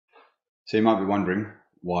So you might be wondering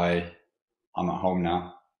why I'm at home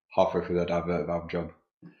now, halfway through the divert valve job.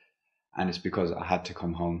 And it's because I had to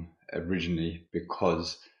come home originally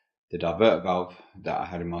because the divert valve that I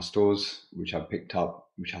had in my stores, which I picked up,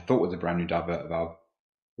 which I thought was a brand new divert valve,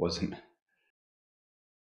 wasn't.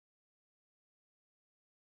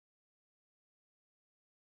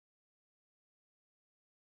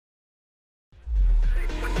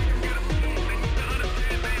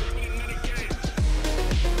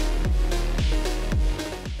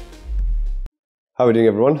 How are we doing,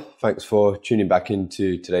 everyone? Thanks for tuning back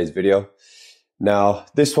into today's video. Now,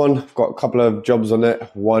 this one, I've got a couple of jobs on it.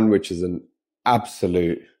 One which is an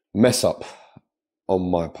absolute mess up on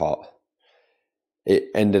my part. It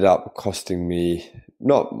ended up costing me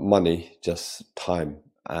not money, just time,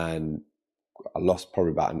 and I lost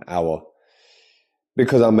probably about an hour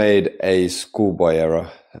because I made a schoolboy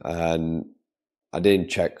error and I didn't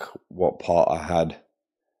check what part I had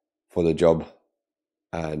for the job,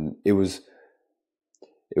 and it was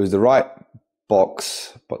the right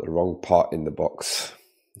box, but the wrong part in the box.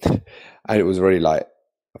 And it was already like,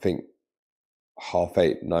 I think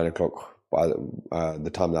 8:30, 9 o'clock by the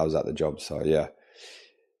time that I was at the job. So yeah,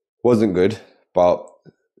 wasn't good, but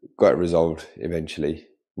got it resolved eventually.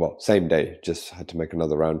 Well, same day, just had to make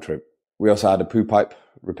another round trip. We also had a poo pipe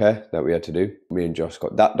repair that we had to do. Me and Josh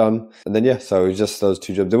got that done. And then yeah, so it was just those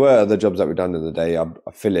two jobs. There were other jobs that we done in the day. I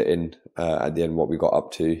fill it in at the end what we got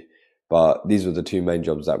up to. But these were the two main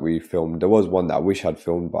jobs that we filmed. There was one that I wish I'd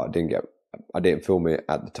filmed, but I didn't film it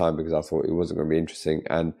at the time because I thought it wasn't going to be interesting.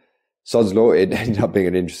 And sod's law, it ended up being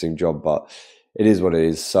an interesting job, but it is what it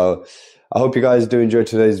is. So I hope you guys do enjoy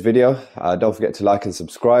today's video. Don't forget to like and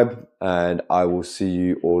subscribe, and I will see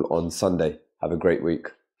you all on Sunday. Have a great week.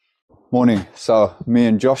 Morning. So me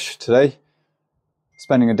and Josh today,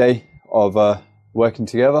 spending a day of working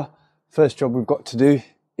together. First job we've got to do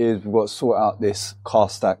is we've got to sort out this car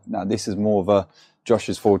stack. Now this is more of a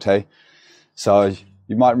Josh's forte. So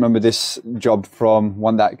you might remember this job from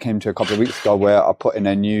one that came to a couple of weeks ago where I put in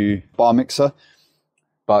a new bar mixer,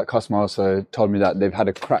 but customer also told me that they've had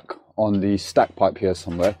a crack on the stack pipe here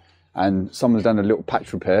somewhere and someone's done a little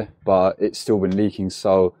patch repair, but it's still been leaking.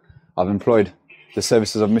 So I've employed the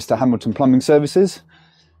services of Mr. Hamilton Plumbing Services.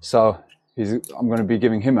 So I'm going to be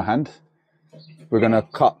giving him a hand. We're going to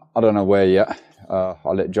cut, I don't know where yet.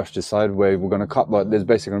 I'll let Josh decide where we're going to cut, but there's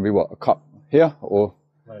basically going to be what, a cut here or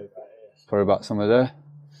probably about somewhere there,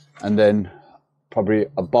 and then probably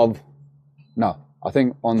above, no, I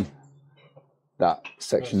think on that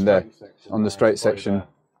section there, on the straight section,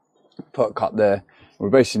 put a cut there. We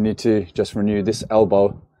basically need to just renew this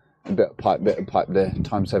elbow, a bit of pipe there,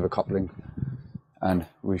 time saver coupling, and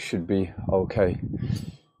we should be okay.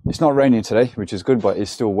 It's not raining today, which is good, but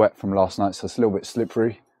it's still wet from last night, so it's a little bit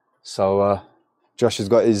slippery. So Josh has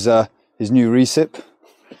got his new recip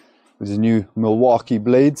with his new Milwaukee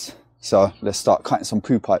blades. So let's start cutting some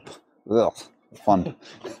poo pipe. Ugh, fun.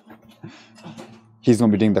 He's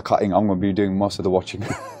going to be doing the cutting. I'm going to be doing most of the watching.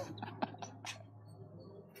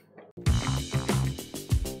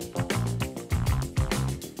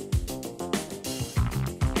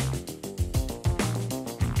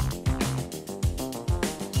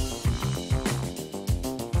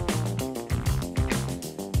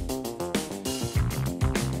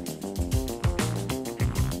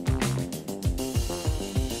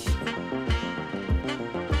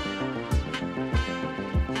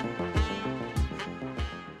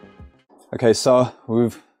 Okay, so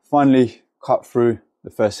we've finally cut through the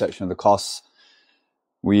first section of the costs.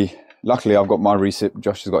 Luckily I've got my recip,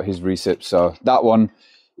 Josh has got his recip, so that one,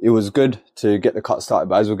 it was good to get the cut started,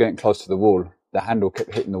 but as we're getting close to the wall, the handle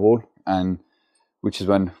kept hitting the wall, and which is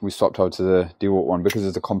when we swapped over to the DeWalt one, because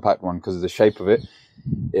it's a compact one, because of the shape of it,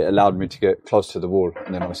 it allowed me to get close to the wall,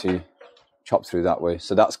 and then obviously chop through that way.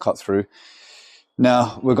 So that's cut through.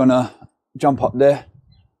 Now we're gonna jump up there,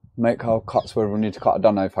 make our cuts wherever we need to cut. I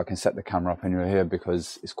don't know if I can set the camera up anywhere here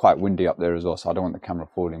because it's quite windy up there as well, so I don't want the camera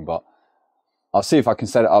falling, but I'll see if I can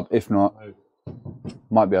set it up. If not,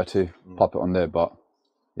 might be able to pop it on there, but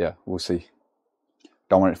yeah, we'll see.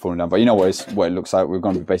 Don't want it falling down, but you know what it looks like. We're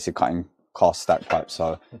going to be basically cutting cast stack pipe,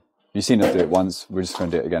 so you've seen us do it once, we're just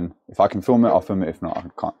going to do it again. If I can film it, I'll film it. If not, I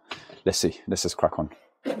can't. Let's see. Let's just crack on.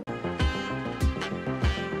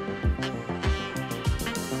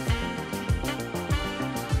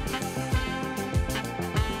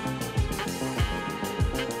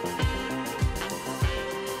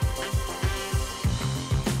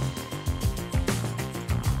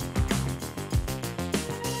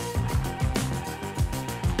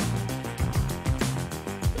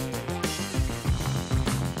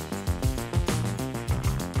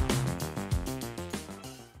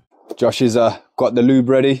 Josh has got the lube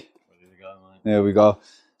ready. Ready to go, mate. There we go.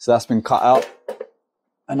 So that's been cut out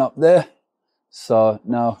and up there. So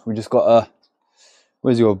now we just got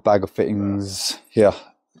where's your bag of fittings? Here.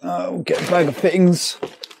 We'll get a bag of fittings.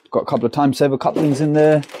 Got a couple of time saver couplings in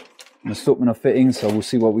there. An assortment of fittings, so we'll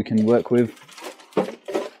see what we can work with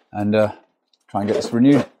and try and get this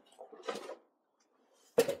renewed.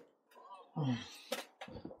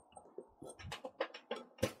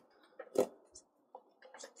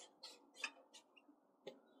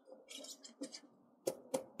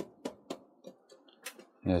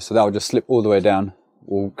 Yeah, so that will just slip all the way down.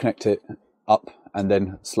 We'll connect it up and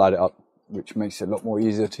then slide it up, which makes it a lot more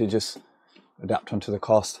easier to just adapt onto the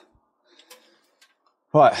cast.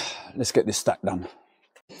 Right, let's get this stack done.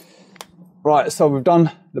 Right, so we've done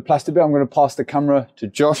the plastic bit. I'm going to pass the camera to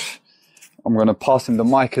Josh. I'm going to pass him the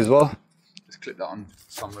mic as well. Let's clip that on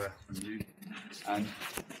somewhere from you. And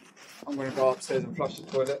I'm going to go upstairs and flush the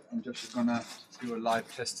toilet, and Josh is going to do a live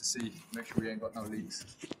test to see, make sure we ain't got no leaks.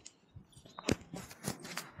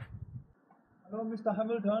 Hello, Mr.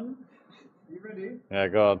 Hamilton. Are you ready? Yeah,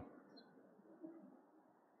 go on.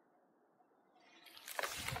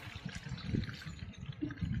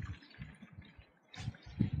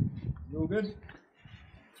 You all good?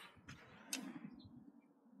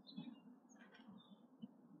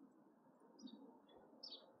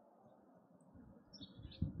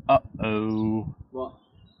 Uh-oh. What?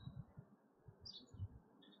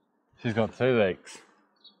 She's got 2 leaks.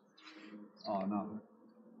 Oh no.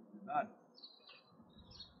 Bad.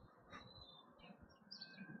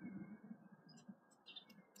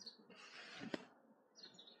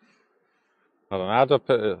 Hold on, how do I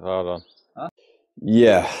put it? Hold on.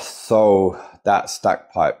 Yeah, so that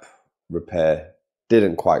stack pipe repair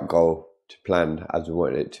didn't quite go to plan as we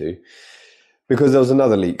wanted it to, because there was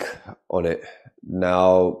another leak on it.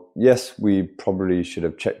 Now, yes, we probably should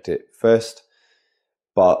have checked it first,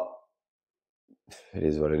 but it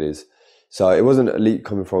is what it is. So it wasn't a leak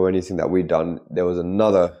coming from anything that we'd done. There was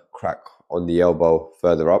another crack on the elbow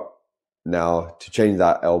further up. Now, to change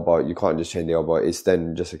that elbow, you can't just change the elbow. It's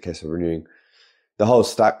then just a case of renewing the whole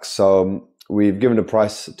stack. So we've given a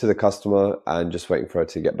price to the customer and just waiting for her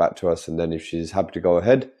to get back to us. And then if she's happy to go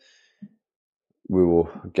ahead, we will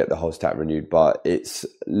get the whole stack renewed. But it's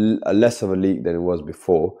less of a leak than it was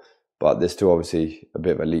before, but there's still obviously a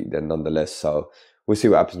bit of a leak then nonetheless. So we'll see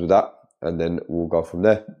what happens with that, and then we'll go from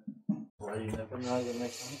there.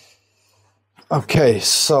 Okay,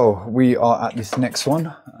 so we are at this next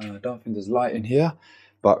one. I don't think there's light in here,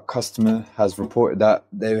 but customer has reported that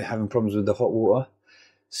they're having problems with the hot water.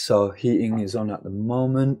 So heating is on at the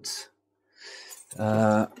moment.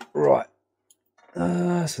 Right.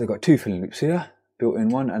 So they've got 2 filling loops here, built-in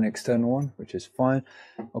one and external one, which is fine.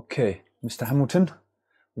 Okay, Mr. Hamilton,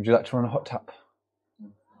 would you like to run a hot tap?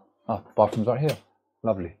 Ah, bathroom's right here.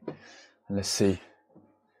 Lovely. And let's see.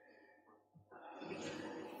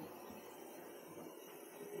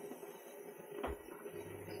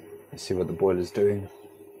 Let's see what the boiler's doing.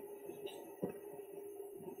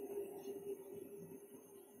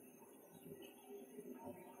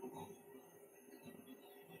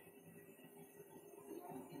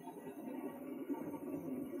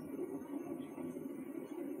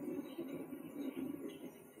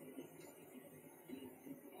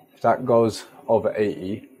 If that goes over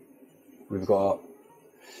 80, we've got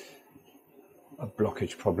a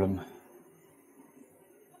blockage problem.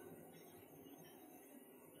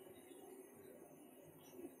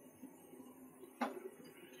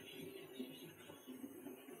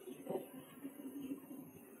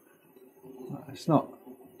 It's not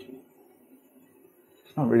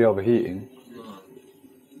really overheating.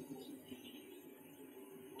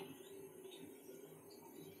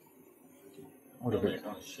 What a bit.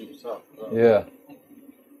 Shoots up. Yeah.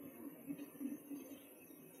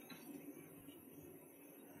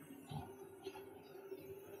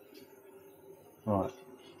 Right.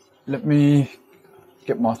 Let me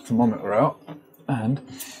get my thermometer out and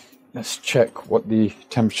let's check what the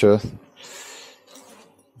temperature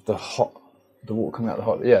of the water coming out of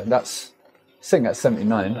the hot. Yeah, that's sitting at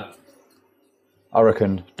 79. I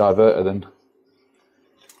reckon diverter then.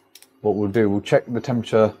 What we'll do, we'll check the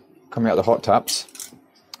temperature coming out of the hot taps,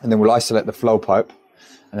 and then we'll isolate the flow pipe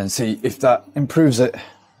and then see if that improves it.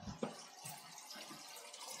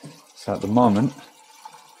 So at the moment,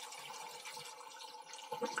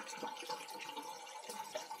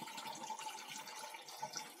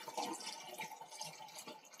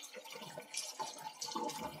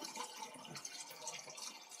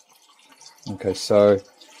 okay, so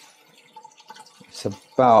it's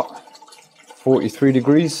about 43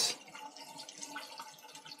 degrees,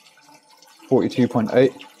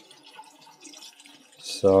 42.8.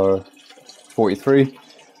 So 43.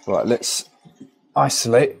 Right, let's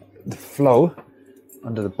isolate the flow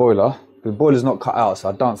under the boiler. The boiler's not cut out, so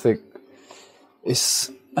I don't think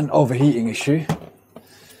it's an overheating issue.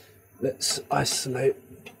 Let's isolate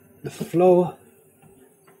the flow.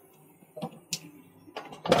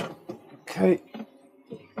 Okay,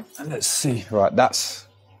 and let's see. Right, that's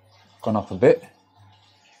gone up a bit,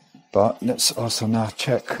 but let's also now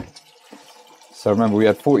check. So remember, we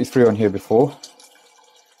had 43 on here before.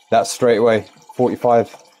 That's straight away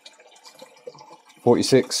 45,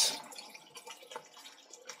 46.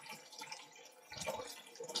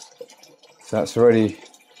 So that's already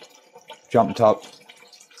jumped up.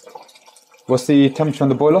 What's the temperature on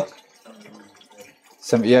the boiler?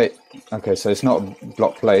 78. Okay, so it's not a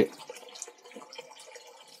block plate.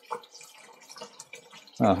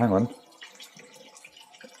 Oh, hang on.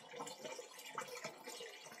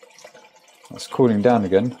 That's cooling down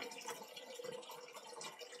again.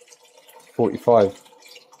 45.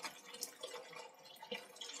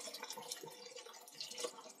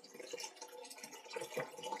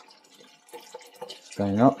 It's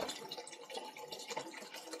going up.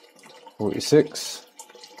 46.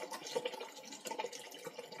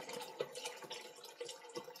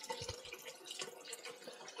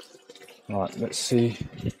 Right, let's see.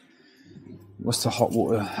 What's the hot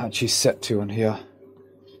water actually set to on here?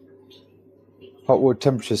 Hot water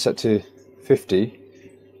temperature set to 50,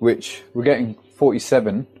 which we're getting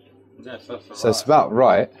 47. Yes, that's So it's about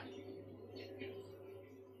right.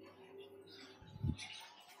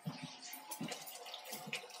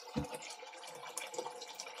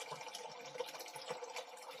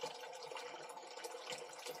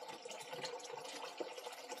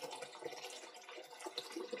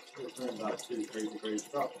 about 2-3 degrees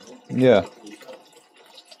drop. Yeah.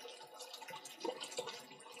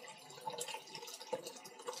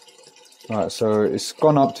 Right, so it's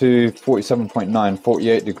gone up to 47.9,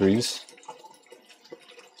 48 degrees.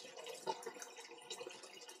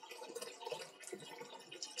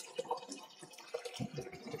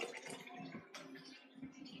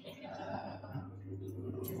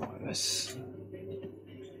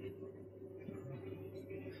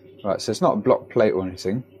 Right, so it's not a block plate or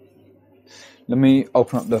anything. Let me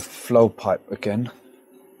open up the flow pipe again,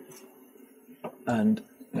 and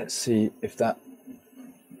let's see if that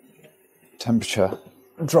temperature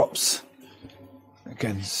drops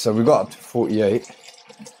again. So we got up to 48.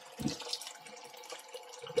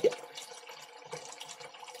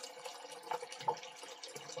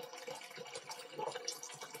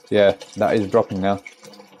 Yeah, that is dropping now.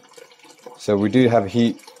 So we do have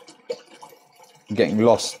heat getting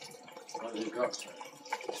lost.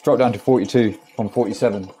 It's dropped down to 42 from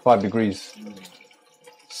 47, 5 degrees.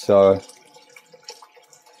 So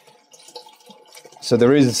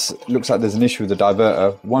there is, looks like there's an issue with the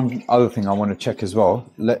diverter. One other thing I want to check as well,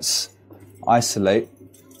 let's isolate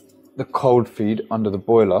the cold feed under the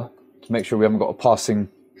boiler to make sure we haven't got a passing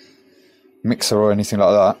mixer or anything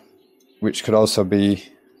like that, which could also be.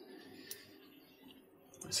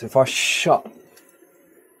 So if I shut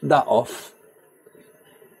that off,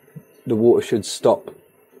 the water should stop.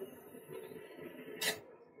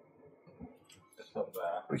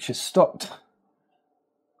 Which is stopped.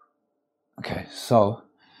 Okay, so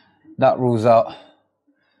that rules out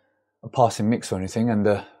a passing mix or anything, and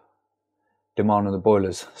the demand on the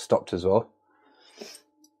boiler's stopped as well.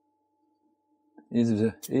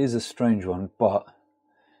 It is a strange one, but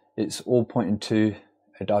it's all pointing to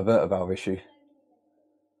a diverter valve issue.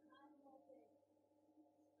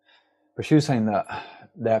 But she was saying that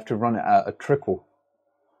they have to run it at a trickle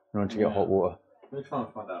in order to get hot water. We'll try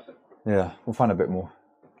and find out a bit. Yeah, we'll find a bit more.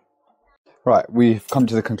 Right, we've come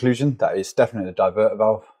to the conclusion that it's definitely a diverter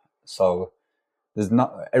valve. So there's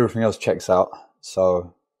not, everything else checks out.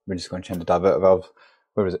 So we're just going to change the diverter valve.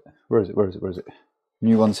 Where is it? Where is it? Where is it? Where is it?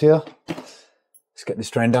 New one's here. Let's get this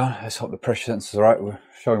drain down. Let's hope the pressure sensor's all right. We're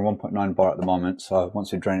showing 1.9 bar at the moment. So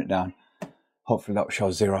once we drain it down, hopefully that will show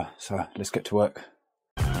 0. So let's get to work.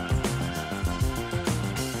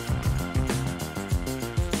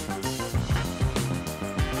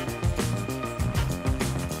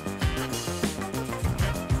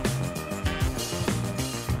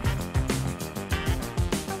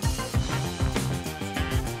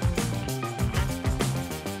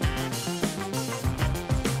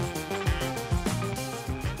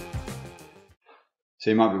 So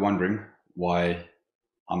you might be wondering why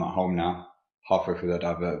I'm at home now, halfway through the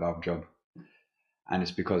divert valve job. And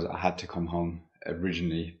it's because I had to come home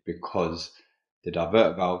originally because the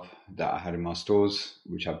divert valve that I had in my stores,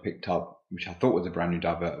 which I picked up, which I thought was a brand new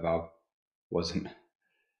divert valve, wasn't.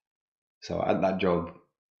 So at that job,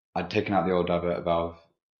 I'd taken out the old divert valve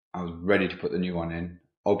I was ready to put the new one in,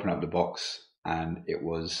 open up the box, and it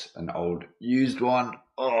was an old used one.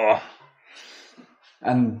 Oh.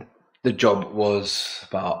 And the job was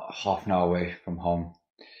about half an hour away from home.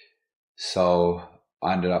 So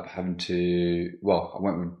I ended up having to, well, I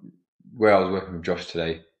went with, where I was working with Josh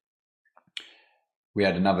today, we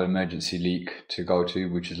had another emergency leak to go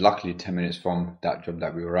to, which is luckily 10 minutes from that job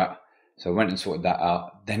that we were at. So I went and sorted that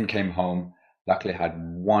out, then came home. Luckily I had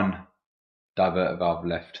one diverter valve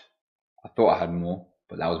left. I thought I had more,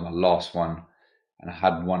 but that was my last one. And I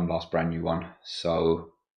had one last brand new one.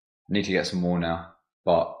 So I need to get some more now.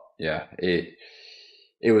 But yeah,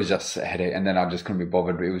 it was just a headache. And then I just couldn't be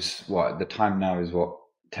bothered. It was what, the time now is what,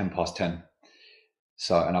 10 past 10.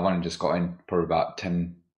 So, and I've only just got in probably about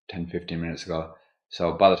 10, 15 minutes ago.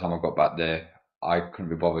 So by the time I got back there, I couldn't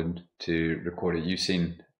be bothered to record it. You've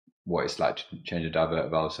seen what it's like to change a diverter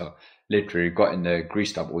valve. So literally got in there,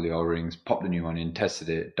 greased up all the O-rings, popped the new one in, tested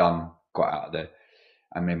it, done, got out of there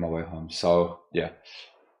and made my way home. So yeah,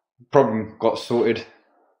 problem got sorted.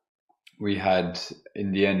 We had,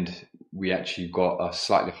 in the end, we actually got a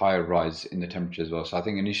slightly higher rise in the temperature as well. So I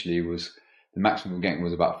think initially it was, the maximum we were getting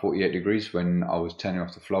was about 48 degrees when I was turning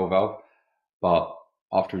off the flow valve. But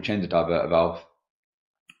after we changed the diverter valve,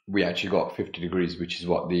 we actually got 50 degrees, which is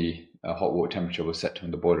what the hot water temperature was set to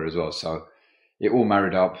on the boiler as well. So it all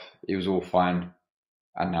married up, it was all fine,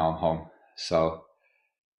 and now I'm home. So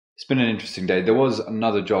it's been an interesting day. There was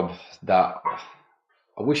another job that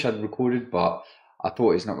I wish I'd recorded, but I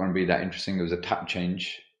thought it's not going to be that interesting. There was a tap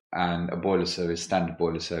change and a boiler service, standard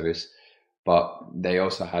boiler service, but they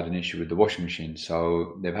also had an issue with the washing machine.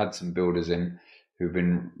 So they've had some builders in who've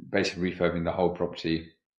been basically refurbing the whole property,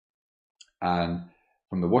 and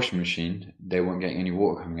from the washing machine, they weren't getting any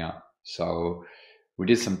water coming out. So we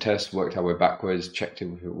did some tests, worked our way backwards, checked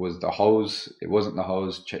if it was the hose, it wasn't the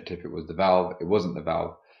hose, checked if it was the valve, it wasn't the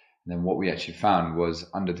valve. And then what we actually found was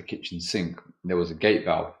under the kitchen sink, there was a gate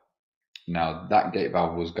valve. Now that gate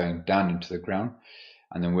valve was going down into the ground.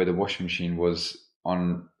 And then where the washing machine was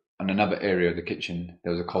on another area of the kitchen,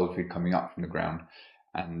 there was a cold feed coming up from the ground.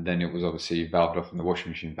 And then it was obviously valved off from the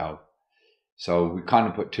washing machine valve. So we kind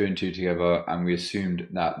of put two and two together and we assumed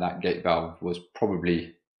that that gate valve was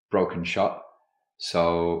probably broken shut.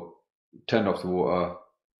 So turned off the water,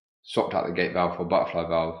 swapped out the gate valve for a butterfly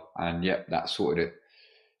valve, and yep, that sorted it.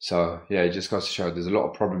 So yeah, it just goes to show there's a lot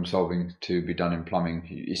of problem solving to be done in plumbing.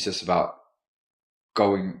 It's just about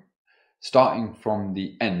starting from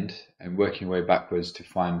the end and working your way backwards to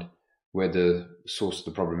find where the source of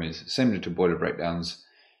the problem is. Similar to boiler breakdowns,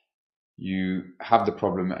 you have the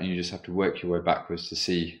problem and you just have to work your way backwards to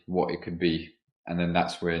see what it could be, and then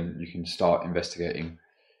that's when you can start investigating.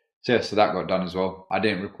 So yeah, so that got done as well. I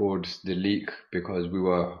didn't record the leak because we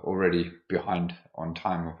were already behind on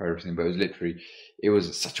time of everything, but it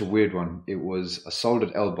was such a weird one. It was a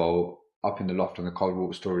soldered elbow up in the loft on the cold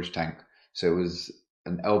water storage tank. So it was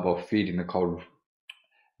an elbow feeding the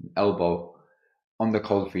elbow on the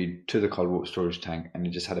cold feed to the cold water storage tank, and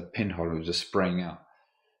it just had a pinhole. It was just spraying out.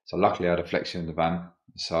 So luckily I had a flexi on the van.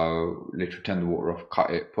 So literally turned the water off,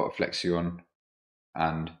 cut it, put a flexi on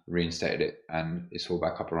and reinstated it, and it's all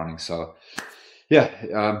back up and running. So yeah,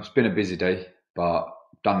 it's been a busy day, but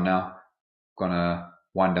done now. Gonna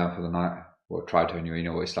wind down for the night, or try to anyway. You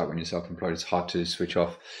know what it's like when you're self-employed, it's hard to switch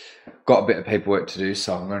off. Got a bit of paperwork to do,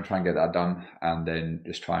 so I'm going to try and get that done and then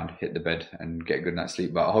just try and hit the bed and get a good night's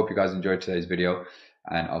sleep. But I hope you guys enjoyed today's video,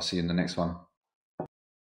 and I'll see you in the next one.